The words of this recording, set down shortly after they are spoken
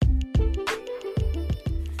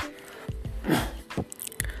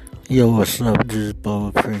Yo, what's up? This is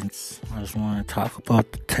Bubba Prince. I just want to talk about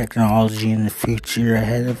the technology in the future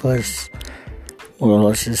ahead of us. Well,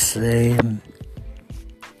 let's just say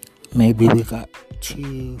maybe we got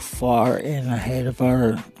too far in ahead of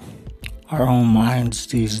our own minds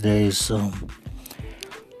these days. So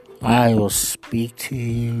I will speak to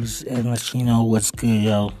you and let you know what's good,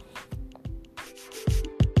 yo.